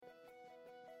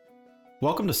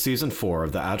Welcome to Season 4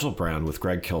 of the Agile Brand with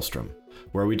Greg Kihlstrom,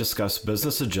 where we discuss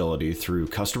business agility through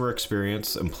customer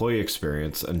experience, employee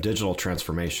experience, and digital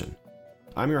transformation.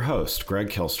 I'm your host, Greg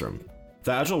Kihlstrom.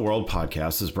 The Agile World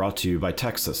podcast is brought to you by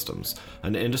TEKsystems,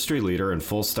 an industry leader in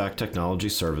full-stack technology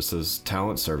services,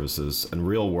 talent services, and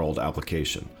real-world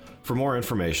application. For more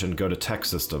information, go to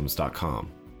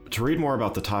teksystems.com. To read more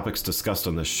about the topics discussed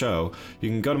on this show, you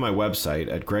can go to my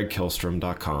website at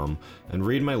gregkihlstrom.com and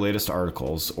read my latest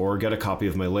articles or get a copy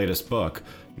of my latest book,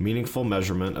 Meaningful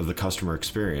Measurement of the Customer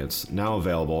Experience, now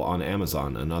available on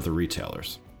Amazon and other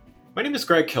retailers. My name is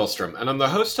Greg Kihlstrom, and I'm the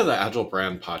host of the Agile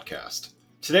Brand podcast.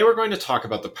 Today we're going to talk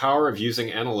about the power of using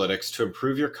analytics to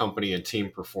improve your company and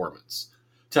team performance.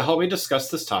 To help me discuss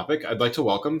this topic, I'd like to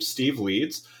welcome Steve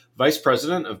Leeds, Vice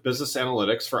President of Business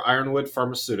Analytics for Ironwood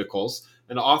Pharmaceuticals,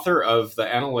 and author of The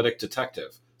Analytic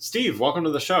Detective. Steve, welcome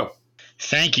to the show.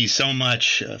 Thank you so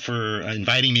much for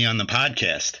inviting me on the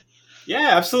podcast.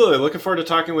 Yeah, absolutely. Looking forward to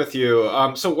talking with you.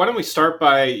 So why don't we start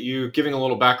by you giving a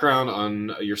little background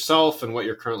on yourself and what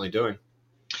you're currently doing?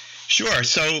 Sure.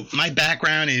 So my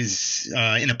background is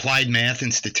in applied math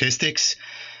and statistics.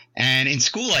 And in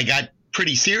school, I got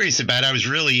pretty serious about it. I was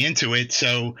really into it.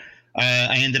 So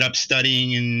I ended up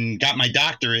studying and got my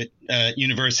doctorate at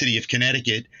University of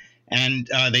Connecticut. And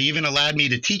they even allowed me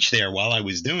to teach there while I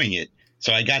was doing it.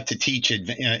 So I got to teach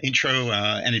intro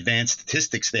and advanced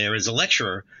statistics there as a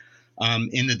lecturer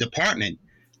in the department.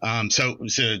 So it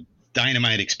was a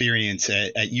dynamite experience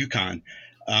at UConn.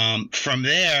 From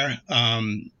there,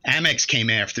 Amex came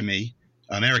after me,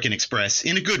 American Express,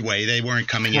 in a good way. They weren't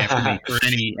coming after me for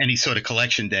any sort of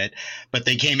collection debt, but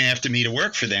they came after me to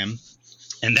work for them.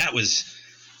 And that was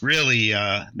really,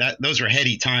 those were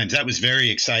heady times. That was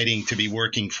very exciting to be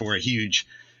working for a huge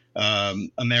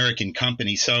American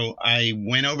company. So I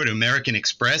went over to American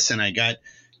Express and I got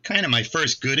kind of my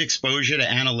first good exposure to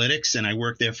analytics. And I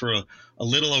worked there for a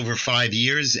little over 5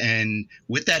 years. And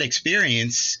with that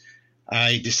experience,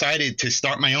 I decided to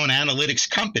start my own analytics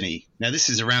company. Now, this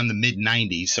is around the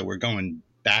mid-90s, so we're going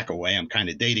back a way. I'm kind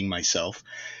of dating myself.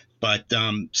 But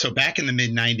so back in the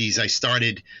mid-90s, I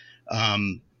started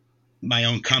my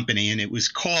own company, and it was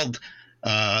called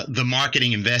The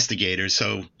Marketing Investigator.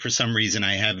 So for some reason,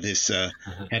 I have this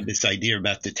had this idea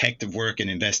about detective work and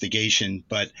investigation.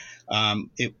 But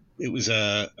it was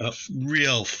a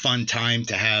real fun time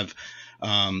to have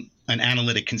an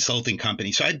analytic consulting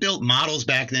company. So I built models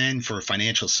back then for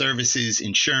financial services,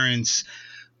 insurance,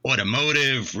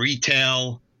 automotive,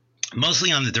 retail,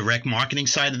 mostly on the direct marketing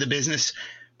side of the business.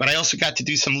 But I also got to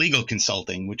do some legal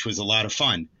consulting, which was a lot of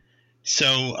fun.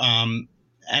 So,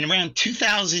 and around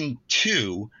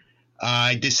 2002,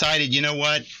 I decided, you know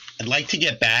what, I'd like to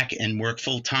get back and work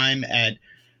full time at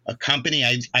a company.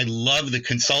 I love the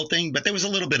consulting, but there was a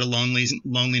little bit of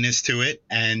loneliness to it.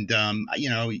 And,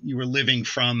 you were living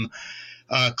from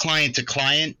client to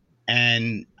client.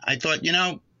 And I thought,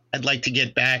 I'd like to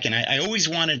get back. And I always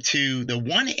wanted to, the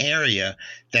one area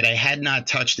that I had not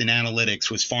touched in analytics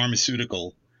was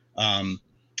pharmaceutical.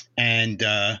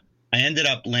 I ended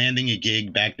up landing a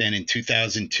gig back then in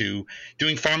 2002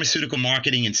 doing pharmaceutical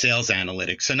marketing and sales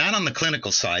analytics. So not on the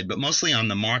clinical side, but mostly on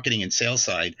the marketing and sales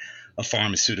side of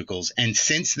pharmaceuticals. And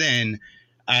since then,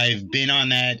 I've been on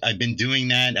that. I've been doing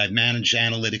that. I've managed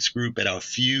analytics groups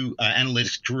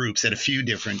at a few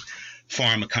different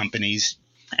pharma companies.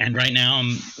 And right now,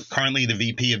 I'm currently the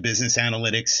VP of Business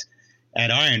Analytics at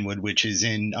Ironwood, which is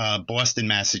in Boston,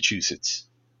 Massachusetts.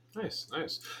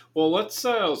 Nice. Well, let's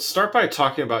start by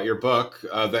talking about your book,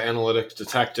 The Analytic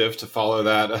Detective, to follow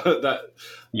that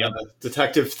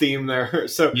detective theme there.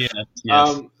 So, yes.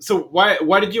 So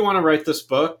why did you want to write this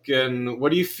book, and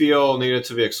what do you feel needed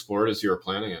to be explored as you were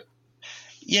planning it?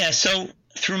 Yeah. So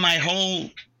through my whole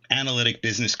analytic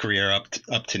business career up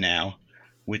to now,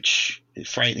 which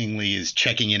frighteningly is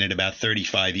checking in at about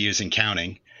 35 years and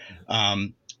counting,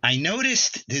 I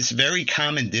noticed this very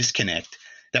common disconnect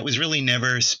that was really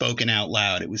never spoken out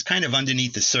loud. It was kind of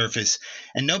underneath the surface,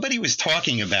 and nobody was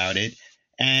talking about it.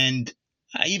 And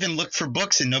I even looked for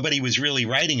books, and nobody was really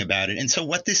writing about it. And so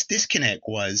what this disconnect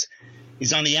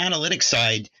is on the analytics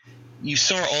side, you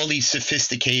saw all these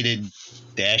sophisticated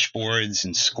dashboards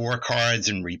and scorecards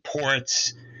and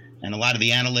reports, and a lot of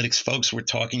the analytics folks were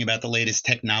talking about the latest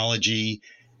technology.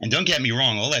 And don't get me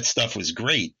wrong, all that stuff was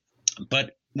great.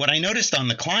 But what I noticed on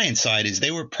the client side is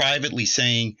they were privately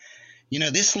saying,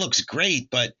 this looks great,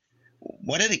 but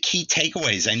what are the key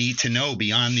takeaways I need to know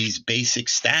beyond these basic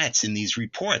stats in these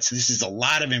reports? This is a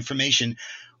lot of information.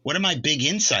 What are my big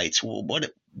insights?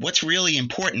 What's really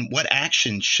important? What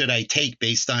action should I take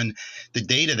based on the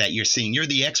data that you're seeing? You're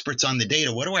the experts on the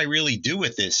data. What do I really do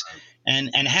with this?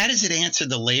 And how does it answer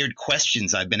the layered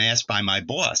questions I've been asked by my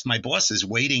boss? My boss is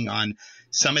waiting on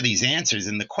some of these answers,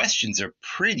 and the questions are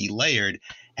pretty layered,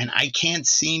 and I can't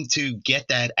seem to get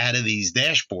that out of these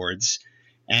dashboards.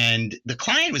 And the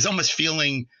client was almost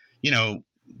feeling,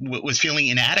 was feeling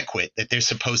inadequate, that they're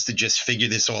supposed to just figure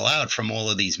this all out from all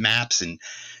of these maps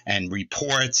and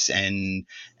reports and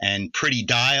pretty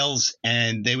dials,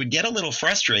 and they would get a little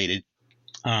frustrated.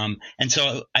 And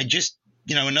so I just,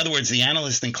 in other words, the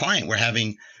analyst and client were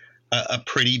having a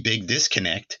pretty big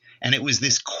disconnect. And it was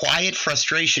this quiet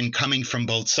frustration coming from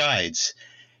both sides.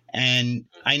 And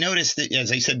I noticed that,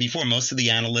 as I said before, most of the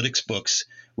analytics books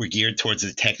were geared towards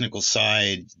the technical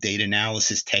side, data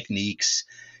analysis techniques,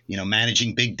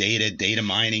 managing big data, data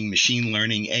mining, machine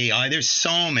learning, AI. There's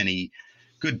so many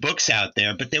good books out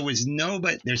there, but there's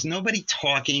nobody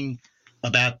talking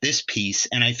about this piece.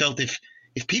 And I felt if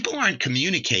people aren't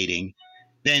communicating,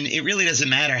 then it really doesn't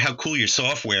matter how cool your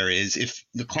software is. If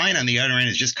the client on the other end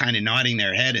is just kind of nodding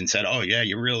their head and said, oh yeah,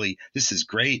 this is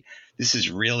great. This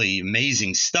is really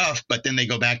amazing stuff. But then they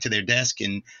go back to their desk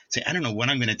and say, I don't know what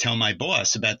I'm going to tell my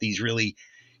boss about these really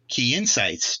key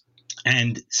insights.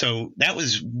 And so that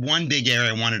was one big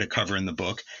area I wanted to cover in the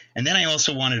book. And then I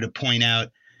also wanted to point out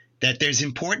that there's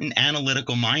important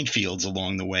analytical minefields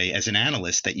along the way as an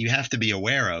analyst that you have to be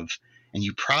aware of. And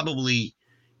you probably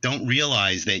don't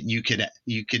realize that you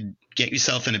could get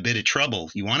yourself in a bit of trouble.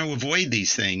 You want to avoid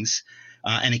these things,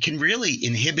 and it can really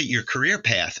inhibit your career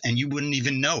path, and you wouldn't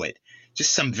even know it.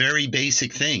 Just some very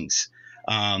basic things.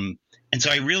 And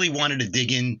so I really wanted to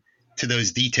dig in to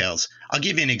those details. I'll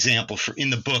give you an example.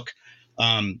 In the book,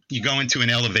 you go into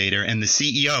an elevator, and the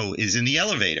CEO is in the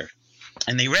elevator,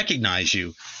 and they recognize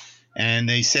you, and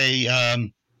they say,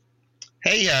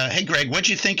 hey, Greg, what'd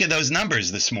you think of those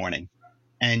numbers this morning?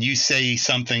 And you say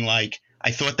something like,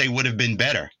 I thought they would have been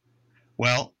better.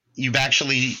 Well, you've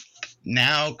actually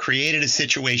now created a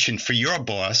situation for your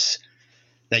boss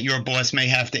that your boss may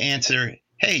have to answer,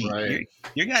 hey, right.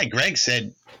 your guy Greg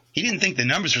said he didn't think the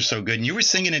numbers were so good, and you were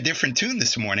singing a different tune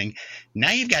this morning. Now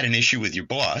you've got an issue with your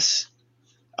boss.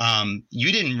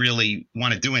 You didn't really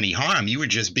want to do any harm. You were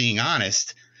just being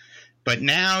honest. But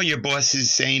now your boss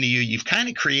is saying to you, you've kind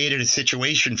of created a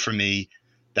situation for me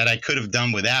that I could have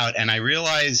done without. And I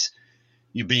realize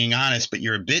you're being honest, but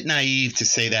you're a bit naive to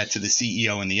say that to the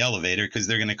CEO in the elevator because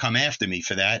they're going to come after me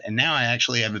for that. And now I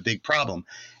actually have a big problem.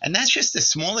 And that's just a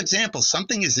small example.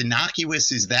 Something as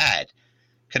innocuous as that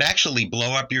could actually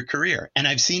blow up your career. And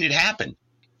I've seen it happen.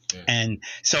 Yeah. And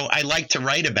so I like to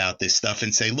write about this stuff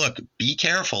and say, look, be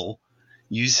careful.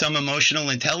 Use some emotional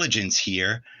intelligence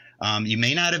here. You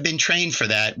may not have been trained for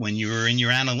that when you were in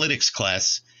your analytics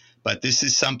class, but this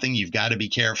is something you've got to be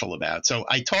careful about. So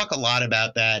I talk a lot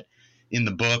about that in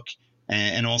the book,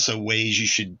 and also ways you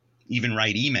should even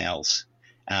write emails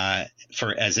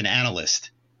as an analyst.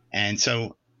 And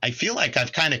so I feel like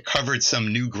I've kind of covered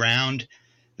some new ground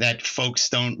that folks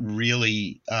don't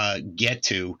really get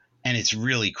to, and it's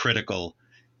really critical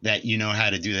that you know how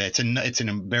to do that. It's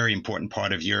a very important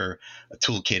part of your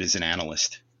toolkit as an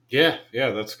analyst. Yeah,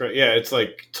 that's great. Yeah, it's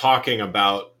like talking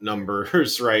about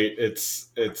numbers, right? It's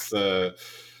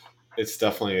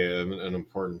definitely an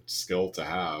important skill to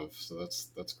have. So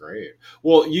that's great.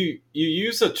 Well, you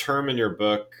use a term in your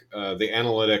book, the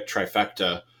analytic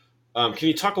trifecta. Can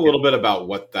you talk a little bit about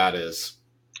what that is?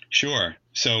 Sure.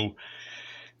 So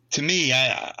to me,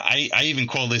 I even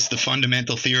call this the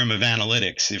fundamental theorem of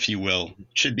analytics, if you will. It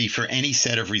should be for any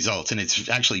set of results, and it's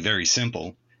actually very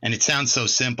simple. And it sounds so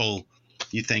simple.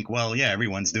 You think, well, yeah,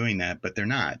 everyone's doing that, but they're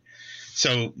not.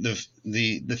 So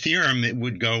the theorem, it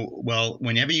would go, well,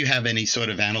 whenever you have any sort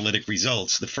of analytic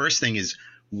results, the first thing is,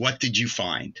 what did you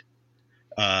find?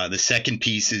 The second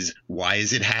piece is, why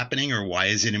is it happening, or why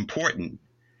is it important?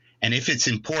 And if it's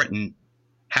important,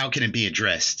 how can it be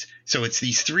addressed? So it's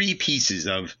these three pieces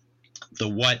of the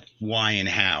what, why, and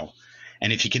how.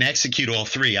 And if you can execute all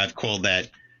three, I've called that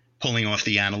pulling off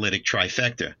the analytic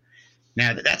trifecta.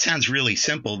 Now, that sounds really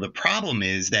simple. The problem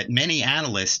is that many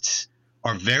analysts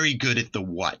are very good at the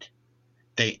what.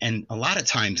 And a lot of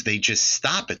times they just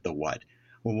stop at the what.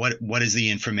 Well, what is the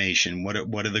information? What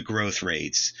are the growth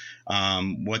rates?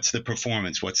 What's the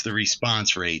performance? What's the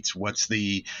response rates? What's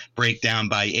the breakdown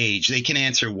by age? They can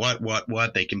answer what.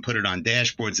 They can put it on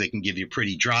dashboards. They can give you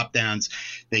pretty drop downs.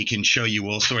 They can show you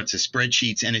all sorts of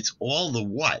spreadsheets, and it's all the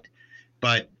what.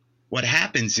 But what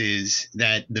happens is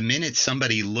that the minute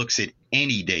somebody looks at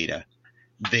any data,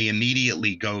 they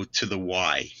immediately go to the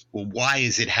why. Well, why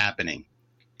is it happening?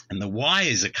 And the why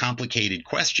is a complicated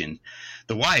question.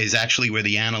 The why is actually where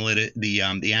the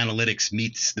analytics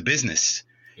meets the business.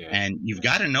 Yeah. And you've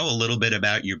got to know a little bit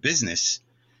about your business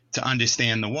to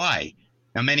understand the why.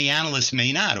 Now, many analysts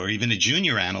may not, or even a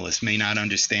junior analyst may not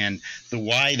understand the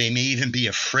why. They may even be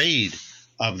afraid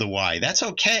of the why. That's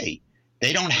okay.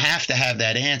 They don't have to have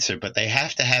that answer, but they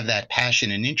have to have that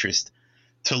passion and interest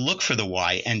to look for the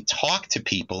why and talk to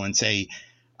people and say,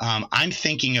 I'm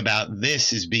thinking about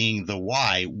this as being the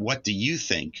why. What do you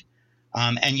think?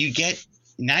 And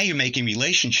now you're making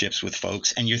relationships with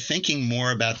folks, and you're thinking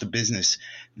more about the business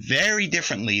very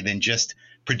differently than just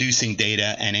producing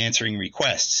data and answering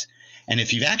requests. And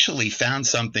if you've actually found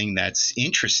something that's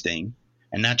interesting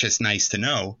and not just nice to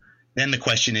know, then the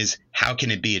question is, how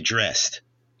can it be addressed?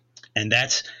 And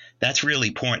that's really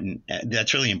important.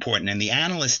 That's really important. And the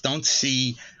analysts don't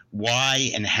see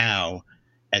why and how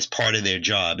as part of their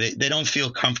job. They don't feel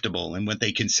comfortable in what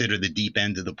they consider the deep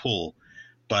end of the pool.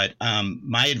 But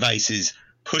my advice is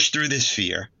push through this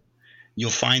fear. You'll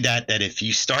find out that if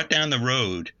you start down the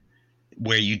road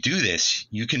where you do this,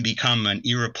 you can become an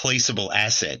irreplaceable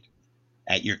asset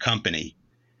at your company.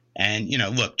 And,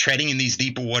 look, treading in these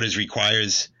deeper waters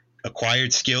requires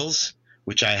acquired skills,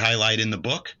 which I highlight in the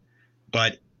book.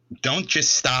 But don't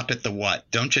just stop at the what.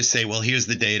 Don't just say, well, here's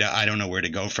the data. I don't know where to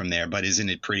go from there. But isn't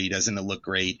it pretty? Doesn't it look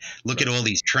great? Look at all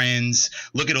these trends.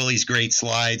 Look at all these great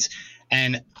slides.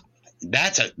 And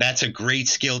that's a great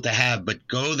skill to have. But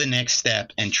go the next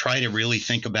step and try to really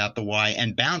think about the why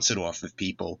and bounce it off of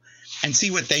people and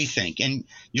see what they think. And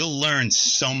you'll learn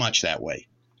so much that way.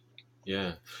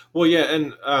 Yeah. Well, yeah.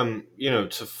 And,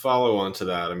 to follow on to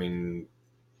that, I mean,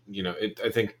 I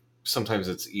think sometimes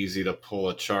it's easy to pull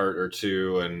a chart or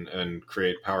two and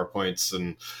create PowerPoints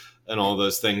and all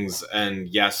those things. And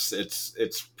yes,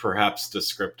 it's perhaps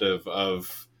descriptive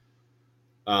of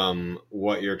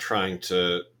what you're trying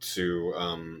to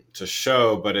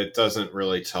show, but it doesn't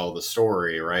really tell the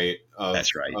story, right?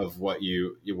 That's right. Of what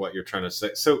you're trying to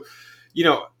say. So,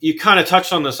 you kind of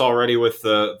touched on this already with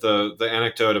the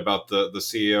anecdote about the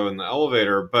CEO in the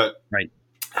elevator, but right.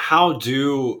 How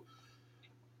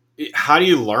do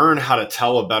you learn how to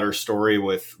tell a better story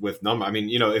with numbers? I mean,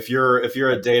 if you're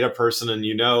a data person and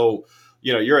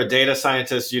you're a data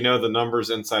scientist, the numbers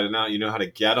inside and out, how to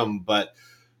get them. But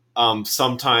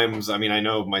sometimes, I mean, I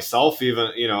know myself,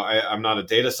 even, I'm not a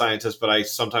data scientist, but I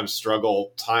sometimes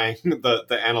struggle tying the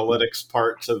analytics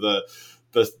part to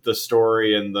the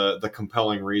story and the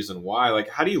compelling reason why. Like,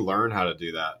 how do you learn how to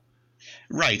do that?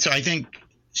 Right.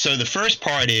 So the first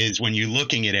part is when you're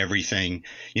looking at everything,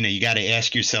 you got to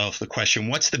ask yourself the question,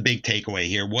 what's the big takeaway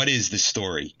here? What is the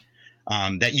story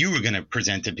that you were going to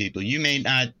present to people? You may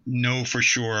not know for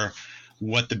sure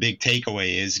what the big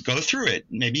takeaway is. Go through it.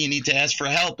 Maybe you need to ask for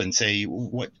help and say,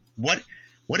 what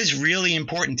is really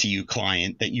important to you,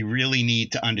 client, that you really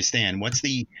need to understand? What's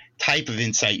the type of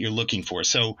insight you're looking for?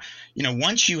 So,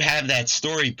 once you have that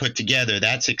story put together,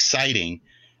 that's exciting.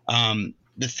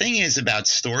 The thing is about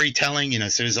storytelling,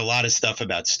 so there's a lot of stuff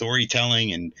about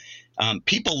storytelling, and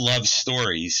people love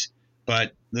stories.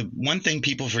 But the one thing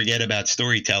people forget about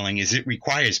storytelling is it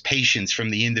requires patience from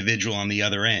the individual on the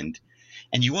other end.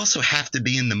 And you also have to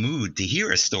be in the mood to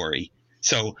hear a story.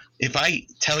 So if I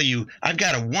tell you, I've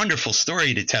got a wonderful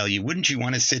story to tell you, wouldn't you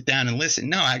want to sit down and listen?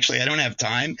 No, actually, I don't have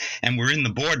time. And we're in the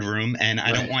boardroom and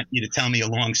I don't want you to tell me a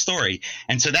long story.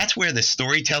 And so that's where the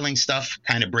storytelling stuff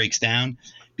kind of breaks down,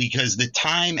 because the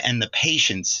time and the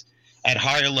patience at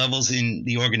higher levels in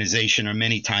the organization are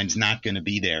many times not going to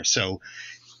be there. So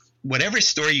whatever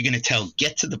story you're going to tell,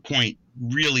 get to the point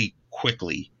really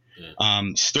quickly.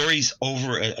 Stories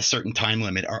over a certain time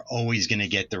limit are always going to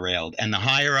get derailed. And the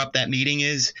higher up that meeting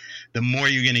is, the more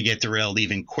you're going to get derailed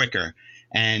even quicker.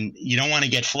 And you don't want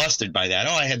to get flustered by that.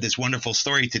 Oh, I had this wonderful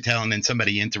story to tell, and then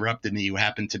somebody interrupted me who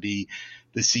happened to be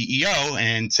the CEO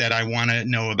and said, I want to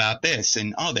know about this.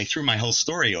 And, oh, they threw my whole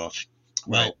story off.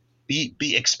 Well,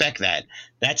 expect that.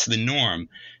 That's the norm.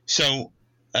 So,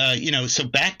 so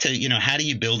back to, how do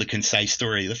you build a concise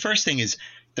story? The first thing is,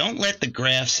 don't let the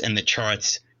graphs and the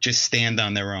charts just stand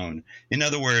on their own. In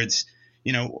other words,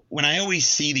 when I always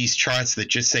see these charts that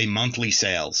just say monthly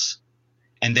sales,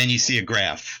 and then you see a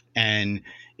graph and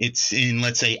it's in,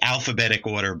 let's say, alphabetic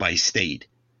order by state,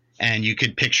 and you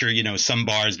could picture, some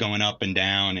bars going up and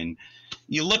down, and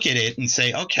you look at it and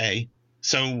say, okay,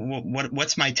 so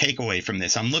what's my takeaway from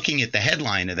this? I'm looking at the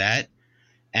headline of that,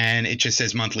 and it just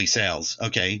says monthly sales.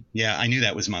 Okay, yeah, I knew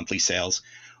that was monthly sales.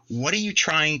 What are you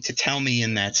trying to tell me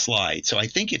in that slide? So I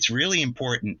think it's really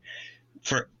important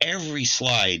for every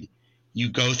slide you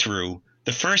go through.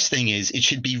 The first thing is it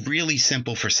should be really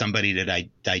simple for somebody to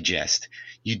digest.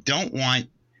 You don't want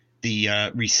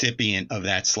the recipient of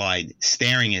that slide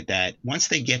staring at that. Once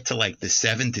they get to like the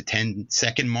 7 to 10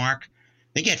 second mark,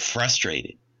 they get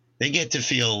frustrated. they get to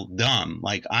feel dumb.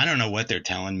 Like, I don't know what they're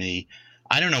telling me.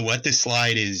 I don't know what this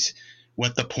slide is,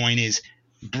 what the point is.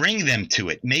 Bring them to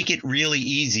it. Make it really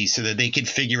easy so that they can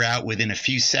figure out within a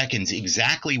few seconds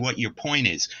exactly what your point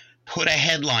is. Put a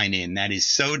headline in that is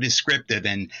so descriptive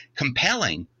and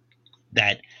compelling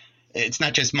that it's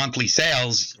not just monthly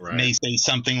sales. Right. May say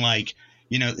something like,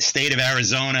 the state of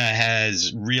Arizona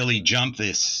has really jumped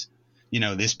this,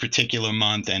 this particular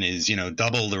month and is,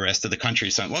 double the rest of the country.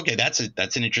 So, okay, that's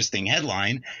an interesting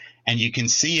headline, and you can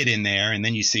see it in there. And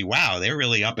then you see, wow, they're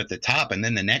really up at the top. And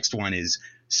then the next one is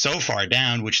so far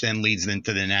down, which then leads them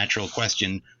to the natural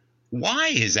question, why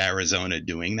is Arizona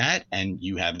doing that? And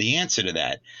you have the answer to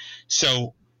that.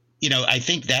 So, I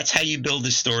think that's how you build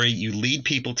a story. You lead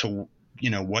people to,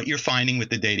 what you're finding with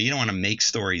the data. You don't want to make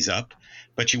stories up,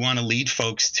 but you want to lead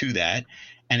folks to that.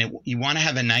 And you want to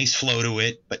have a nice flow to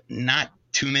it, but not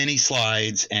too many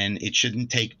slides. And it shouldn't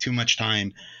take too much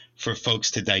time for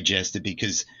folks to digest it,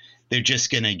 because they're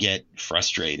just going to get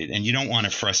frustrated. And you don't want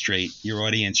to frustrate your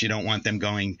audience. You don't want them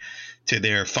going to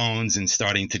their phones and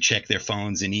starting to check their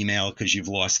phones and email because you've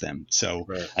lost them. So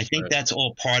right, I think that's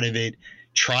all part of it.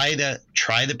 Try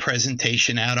the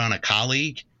presentation out on a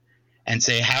colleague and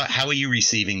say, how are you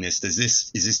receiving this?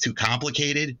 Is this too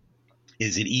complicated?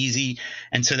 Is it easy?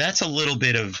 And so that's a little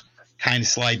bit of kind of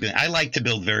slide. I like to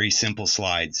build very simple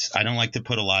slides. I don't like to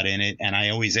put a lot in it. And I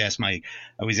always ask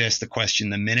the question,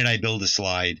 the minute I build a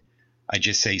slide, I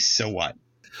just say, so what?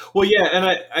 Well, yeah. And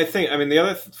I think, the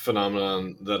other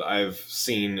phenomenon that I've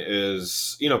seen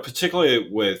is, particularly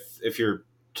if you're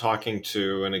talking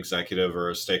to an executive or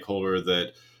a stakeholder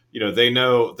that, they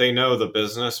know the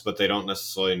business, but they don't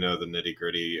necessarily know the nitty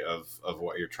gritty of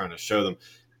what you're trying to show them.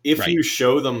 If you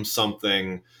show them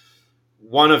something,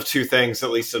 one of two things, at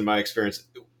least in my experience: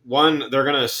 one, they're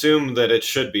going to assume that it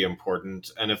should be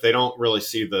important. And if they don't really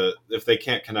if they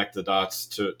can't connect the dots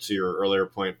to your earlier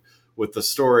point with the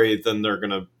story, then they're going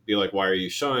to be like, why are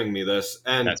you showing me this?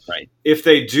 And that's right. If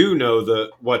they do know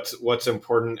what's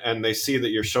important and they see that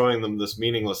you're showing them this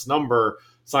meaningless number,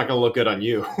 it's not going to look good on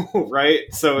you. Right.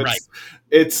 So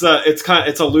it's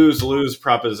a lose-lose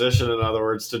proposition, in other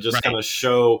words, to just kind of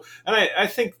show. And I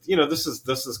think, this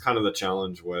is kind of the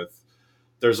challenge with,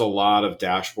 there's a lot of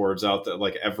dashboards out there.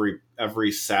 Like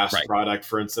every SaaS product,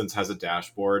 for instance, has a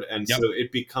dashboard. And so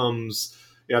it becomes,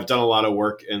 I've done a lot of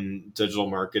work in digital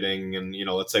marketing and,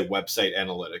 let's say website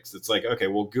analytics. It's like, okay,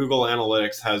 well, Google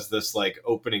Analytics has this like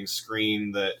opening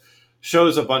screen that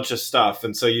shows a bunch of stuff.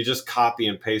 And so you just copy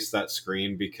and paste that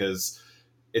screen because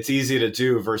it's easy to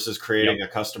do versus creating a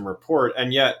custom report.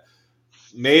 And yet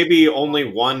maybe only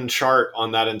one chart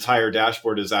on that entire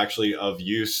dashboard is actually of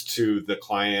use to the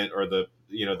client or the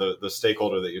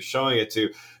stakeholder that you're showing it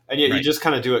to. And yet you just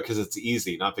kind of do it because it's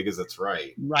easy, not because it's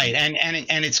right. Right. And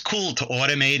it's cool to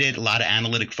automate it. A lot of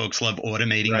analytic folks love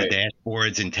automating the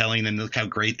dashboards and telling them, look how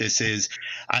great this is.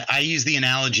 I use the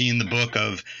analogy in the book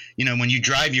of, when you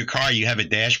drive your car, you have a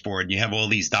dashboard, you have all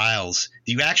these dials.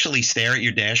 Do you actually stare at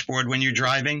your dashboard when you're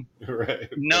driving? Right.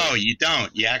 No, you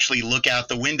don't. You actually look out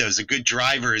the windows. A good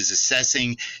driver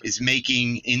is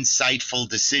making insightful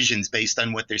decisions based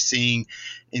on what they're seeing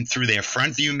through their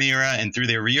front view mirror and through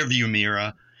their rear view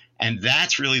mirror. And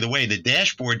that's really the way. The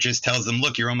dashboard just tells them,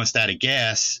 look, you're almost out of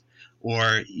gas,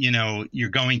 or, you're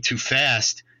going too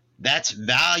fast. That's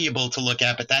valuable to look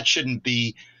at, but that shouldn't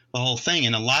be the whole thing.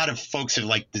 And a lot of folks have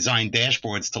designed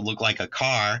dashboards to look like a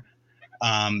car.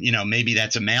 Maybe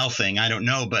that's a male thing. I don't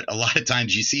know. But a lot of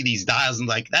times you see these dials and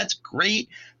that's great.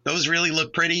 Those really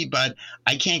look pretty, but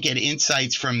I can't get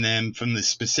insights from them from the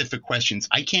specific questions.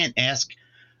 I can't ask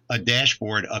a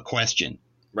dashboard a question.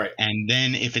 Right. And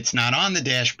then if it's not on the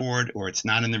dashboard or it's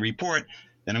not in the report,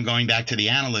 then I'm going back to the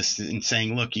analyst and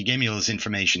saying, look, you gave me all this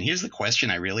information. Here's the question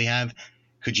I really have.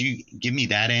 Could you give me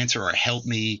that answer or help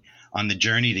me on the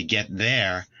journey to get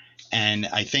there? And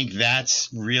I think that's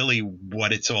really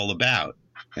what it's all about.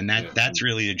 And that's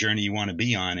really the journey you want to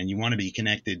be on. And you want to be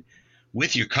connected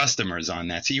with your customers on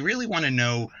that. So you really want to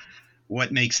know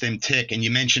what makes them tick. And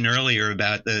you mentioned earlier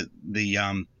about the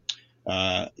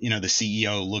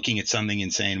CEO looking at something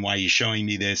and saying, why are you showing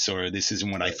me this? Or this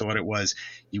isn't what I thought it was.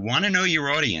 You want to know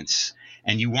your audience,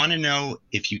 and you want to know,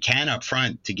 if you can up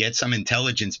front, to get some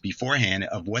intelligence beforehand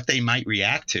of what they might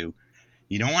react to.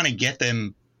 You don't want to get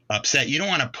them upset. You don't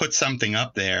want to put something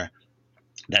up there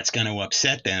that's going to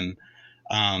upset them.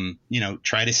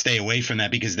 Try to stay away from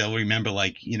that, because they'll remember,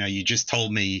 you just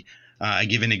told me, I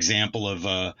give an example of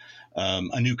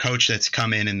a new coach that's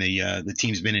come in, and the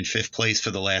team's been in 5th place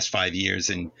for the last 5 years.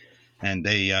 And And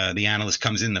the analyst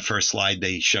comes in, the first slide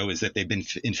they show is that they've been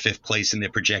in fifth place and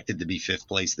they're projected to be fifth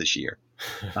place this year.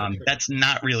 That's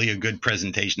not really a good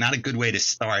presentation, not a good way to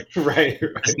start right.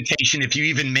 presentation if you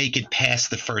even make it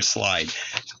past the first slide.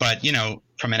 But,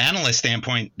 from an analyst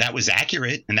standpoint, that was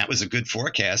accurate and that was a good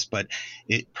forecast, but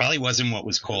it probably wasn't what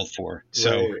was called for.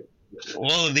 So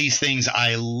all of these things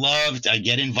I loved. I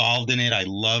get involved in it. I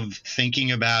love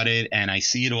thinking about it, and I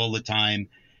see it all the time.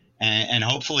 And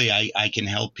hopefully I can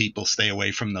help people stay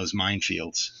away from those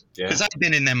minefields, because I've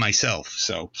been in them myself.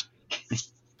 So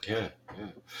yeah.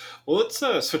 Well, let's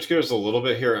switch gears a little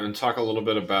bit here and talk a little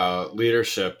bit about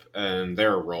leadership and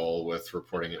their role with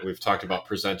reporting it. We've talked about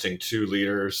presenting to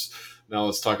leaders. Now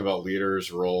let's talk about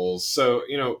leaders' roles. So,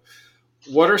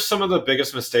 what are some of the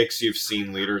biggest mistakes you've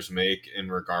seen leaders make in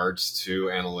regards to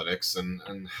analytics,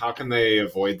 and how can they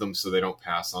avoid them so they don't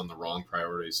pass on the wrong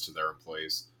priorities to their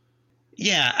employees?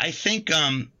 Yeah, I think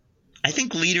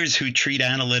leaders who treat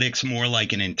analytics more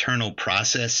like an internal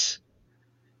process,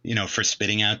 for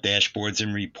spitting out dashboards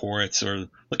and reports, or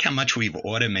look how much we've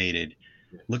automated.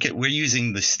 We're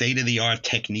using the state of the art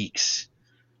techniques.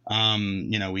 We're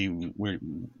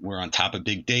on top of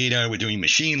big data. We're doing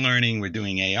machine learning. We're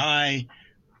doing AI.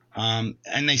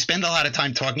 And they spend a lot of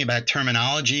time talking about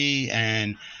terminology,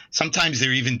 and sometimes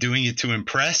they're even doing it to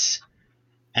impress.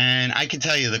 And I can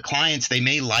tell you, the clients, they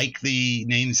may like the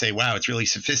name and say, wow, it's really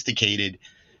sophisticated.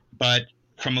 But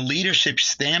from a leadership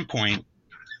standpoint,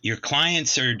 your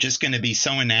clients are just going to be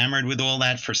so enamored with all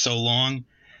that for so long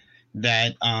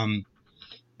that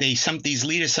these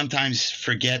leaders sometimes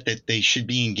forget that they should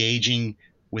be engaging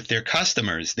with their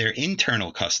customers, their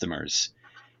internal customers.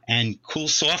 And cool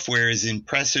software is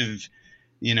impressive,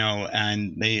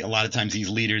 and a lot of times these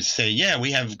leaders say, yeah,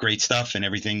 we have great stuff and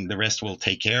everything, the rest will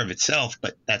take care of itself.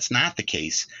 But that's not the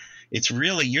case. It's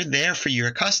really, you're there for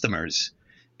your customers.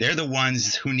 They're the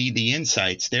ones who need the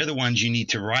insights. They're the ones you need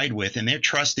to ride with, and they're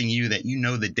trusting you that you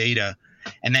know the data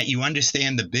and that you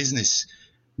understand the business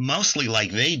mostly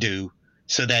like they do,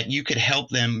 so that you could help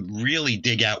them really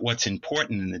dig out what's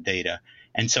important in the data.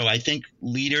 And so I think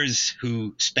leaders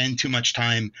who spend too much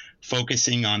time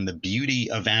focusing on the beauty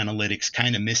of analytics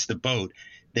kind of miss the boat.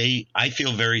 I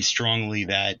feel very strongly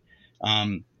that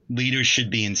leaders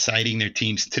should be inciting their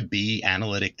teams to be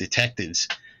analytic detectives.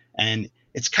 And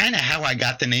it's kind of how I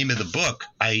got the name of the book.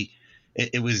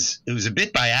 It was a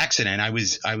bit by accident. I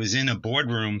was in a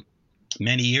boardroom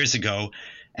many years ago,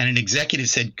 and an executive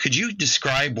said, "Could you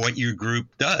describe what your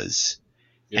group does?"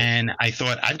 Yeah. And I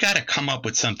thought, I've got to come up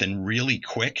with something really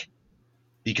quick,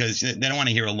 because they don't want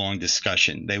to hear a long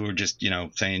discussion. They were just,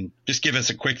 saying, just give us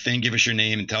a quick thing, give us your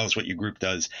name and tell us what your group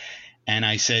does. And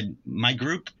I said, my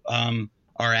group are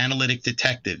analytic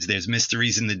detectives. There's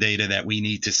mysteries in the data that we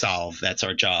need to solve. That's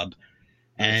our job.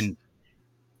 Nice. And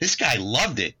this guy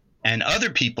loved it. And other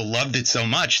people loved it so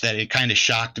much that it kind of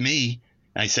shocked me.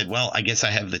 I said, well, I guess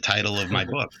I have the title of my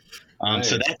book. Nice.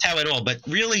 So that's how it all. But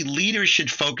really, leaders should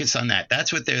focus on that.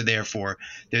 That's what they're there for.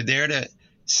 They're there to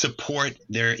support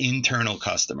their internal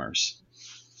customers.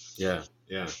 Yeah.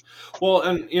 Well,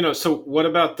 and so what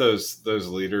about those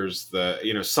leaders that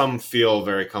some feel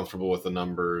very comfortable with the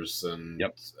numbers and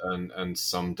yep. and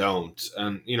some don't,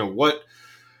 and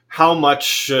how much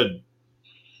should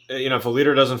if a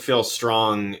leader doesn't feel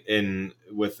strong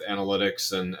with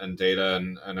analytics and data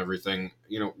and everything,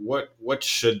 what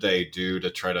should they do to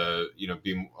try to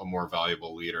be a more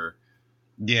valuable leader?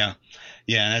 Yeah,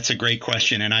 that's a great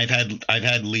question. And I've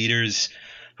had leaders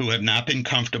who have not been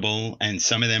comfortable, and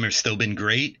some of them have still been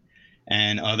great,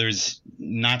 and others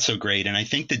not so great. And I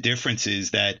think the difference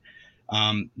is that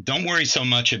don't worry so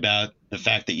much about the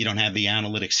fact that you don't have the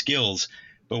analytic skills.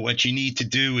 But what you need to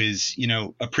do is,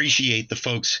 appreciate the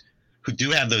folks who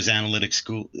do have those analytic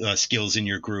skills in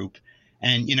your group.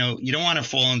 And, you don't want to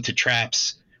fall into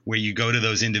traps where you go to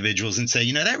those individuals and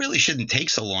say, that really shouldn't take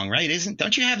so long, right?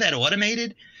 Don't you have that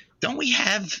automated? Don't we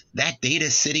have that data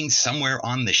sitting somewhere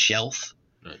on the shelf?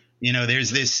 Right. There's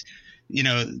this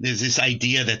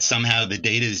idea that somehow the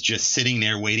data is just sitting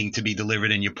there waiting to be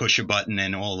delivered, and you push a button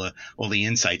and all the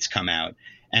insights come out.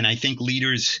 And I think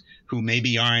leaders who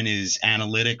maybe aren't as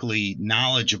analytically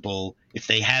knowledgeable, if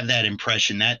they have that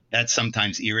impression, that's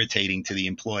sometimes irritating to the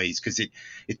employees, because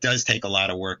it does take a lot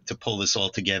of work to pull this all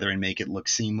together and make it look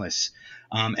seamless.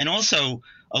 And also,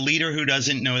 a leader who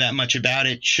doesn't know that much about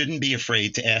it shouldn't be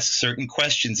afraid to ask certain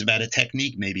questions about a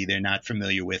technique maybe they're not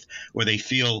familiar with, or they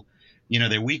feel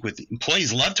they're weak with.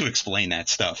 Employees love to explain that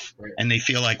stuff, Right. and they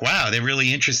feel like, wow, they're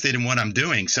really interested in what I'm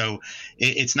doing. So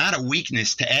it's not a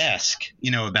weakness to ask,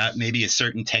 about maybe a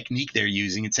certain technique they're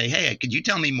using and say, hey, could you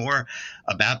tell me more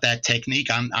about that technique?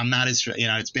 I'm not as,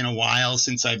 it's been a while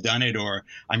since I've done it, or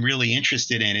I'm really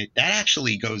interested in it. That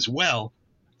actually goes well.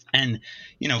 And,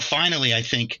 finally, I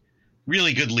think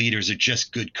really good leaders are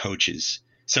just good coaches.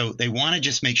 So they want to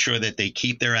just make sure that they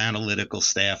keep their analytical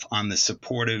staff on the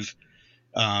supportive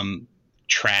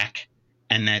track,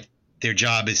 and that their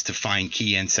job is to find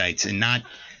key insights and not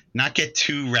get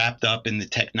too wrapped up in the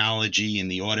technology and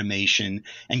the automation.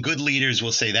 And good leaders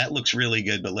will say that looks really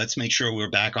good, but let's make sure we're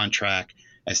back on track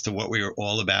as to what we're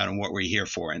all about and what we're here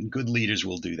for. And good leaders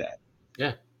will do that.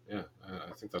 Yeah.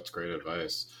 I think that's great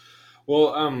advice.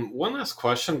 Well, one last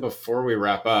question before we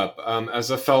wrap up.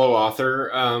 As a fellow author,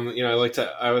 I like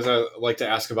to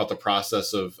ask about the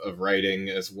process of writing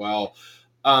as well.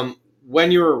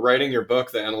 When you were writing your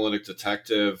book, The Analytic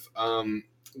Detective,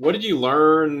 what did you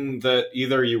learn that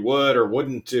either you would or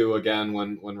wouldn't do again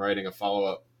when writing a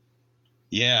follow-up?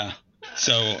 Yeah.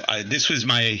 So this was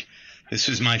my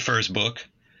first book,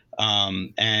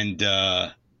 and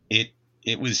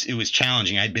it was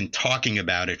challenging. I'd been talking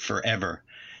about it forever,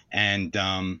 and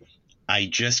I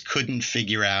just couldn't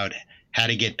figure out how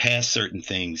to get past certain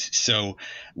things. So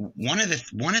one of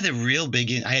the real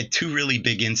big, I had two really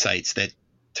big insights that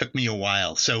took me a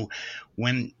while. So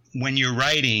when you're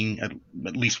writing,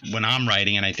 at least when I'm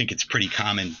writing, and I think it's pretty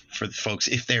common for the folks,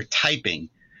 if they're typing,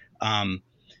 I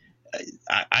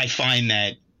find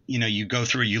that, you go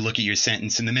through, you look at your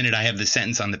sentence, and the minute I have the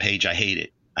sentence on the page, I hate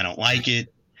it. I don't like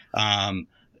it.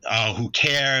 Oh, who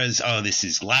cares? Oh, this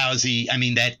is lousy. I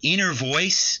mean, that inner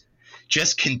voice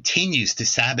just continues to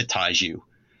sabotage you.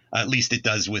 At least it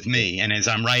does with me. And as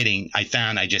I'm writing, I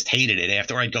found I just hated it.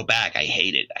 After I'd go back, I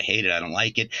hate it. I don't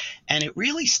like it. And it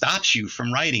really stops you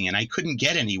from writing. And I couldn't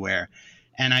get anywhere.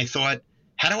 And I thought,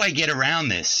 how do I get around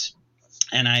this?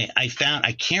 And I found,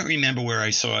 I can't remember where I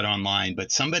saw it online,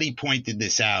 but somebody pointed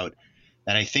this out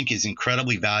that I think is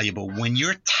incredibly valuable. When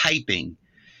you're typing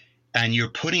and you're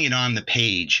putting it on the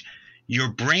page, your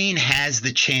brain has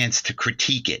the chance to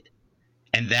critique it.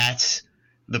 And that's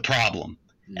the problem.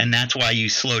 And that's why you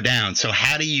slow down. So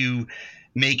how do you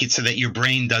make it so that your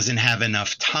brain doesn't have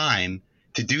enough time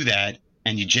to do that?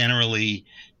 And you generally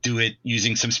do it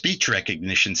using some speech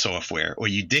recognition software, or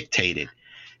you dictate it.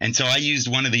 And so I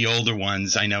used one of the older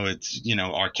ones. I know it's,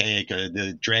 archaic,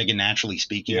 the Dragon Naturally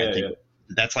Speaking. I think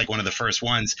that's like one of the first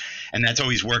ones. And that's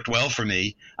always worked well for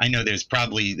me. I know there's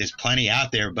plenty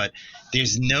out there, but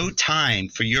there's no time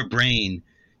for your brain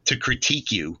to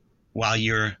critique you while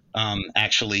you're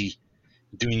actually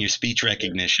doing your speech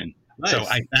recognition. Nice. So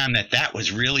I found that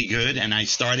was really good. And I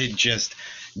started just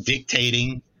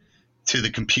dictating to the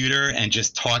computer and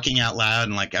just talking out loud.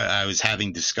 And like I was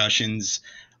having discussions.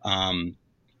 I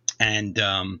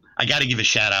got to give a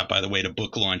shout out, by the way, to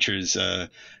Book Launchers, a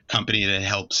company that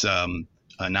helps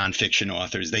nonfiction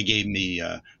authors. They gave me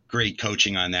great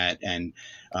coaching on that. And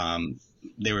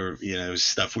they were, it was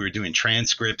stuff we were doing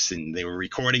transcripts, and they were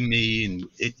recording me, and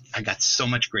I got so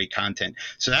much great content.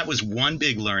 So that was one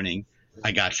big learning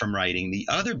I got from writing. The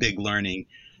other big learning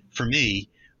for me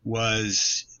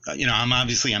was,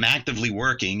 I'm actively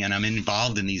working, and I'm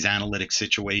involved in these analytic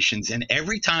situations. And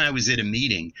every time I was at a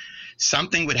meeting,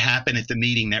 something would happen at the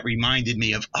meeting that reminded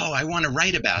me of, oh, I want to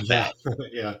write about that.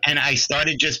 Yeah. And I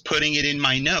started just putting it in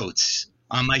my notes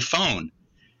on my phone.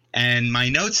 And my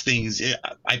notes things,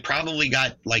 I probably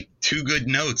got like 2 good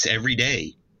notes every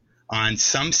day on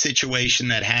some situation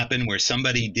that happened where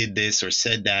somebody did this or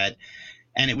said that.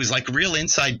 And it was like real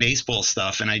inside baseball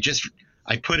stuff. And I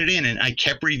put it in, and I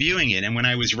kept reviewing it. And when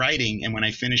I was writing and when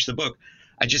I finished the book,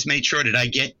 I just made sure, did I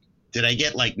get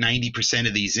like 90%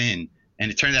 of these in? And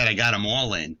it turned out I got them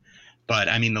all in. But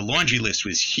I mean, the laundry list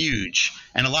was huge,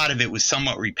 and a lot of it was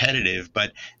somewhat repetitive,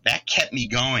 but that kept me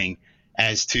going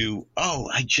as to, oh,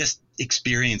 I just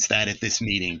experienced that at this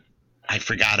meeting. I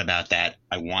forgot about that.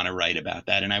 I want to write about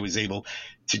that. And I was able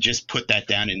to just put that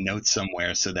down in notes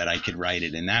somewhere so that I could write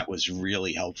it. And that was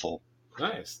really helpful.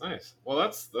 Nice. Well,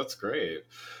 that's great.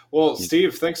 Well,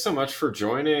 Steve, thanks so much for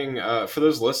joining. For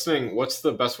those listening, what's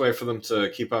the best way for them to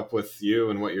keep up with you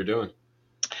and what you're doing?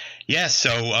 Yeah. So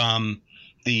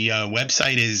the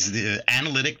website is the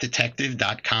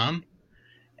analyticdetective.com.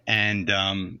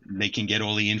 And they can get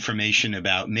all the information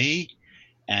about me,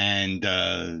 and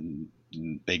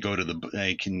they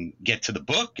can get to the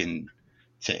book and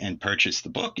purchase the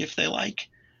book if they like.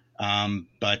 Yeah,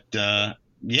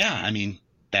 I mean,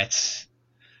 that's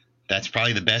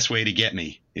probably the best way to get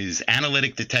me is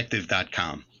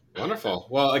analyticdetective.com. Wonderful.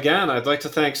 Well, again, I'd like to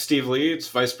thank Steve Leeds,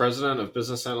 Vice President of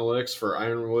Business Analytics for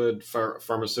Ironwood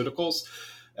Pharmaceuticals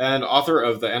and author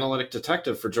of The Analytic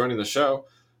Detective, for joining the show.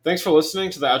 Thanks for listening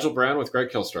to The Agile Brand with Greg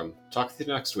Kihlstrom. Talk with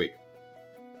you next week.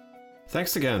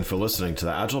 Thanks again for listening to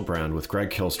The Agile Brand with Greg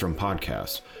Kihlstrom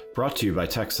podcast, brought to you by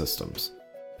Tech Systems.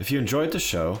 If you enjoyed the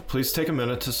show, please take a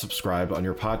minute to subscribe on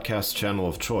your podcast channel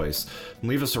of choice and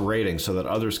leave us a rating so that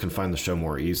others can find the show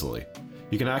more easily.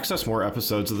 You can access more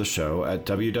episodes of the show at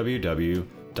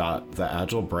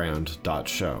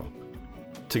www.theagilebrand.show.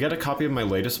 To get a copy of my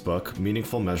latest book,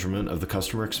 Meaningful Measurement of the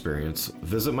Customer Experience,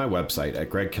 visit my website at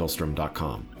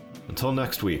gregkihlstrom.com. Until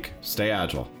next week, stay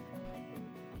agile.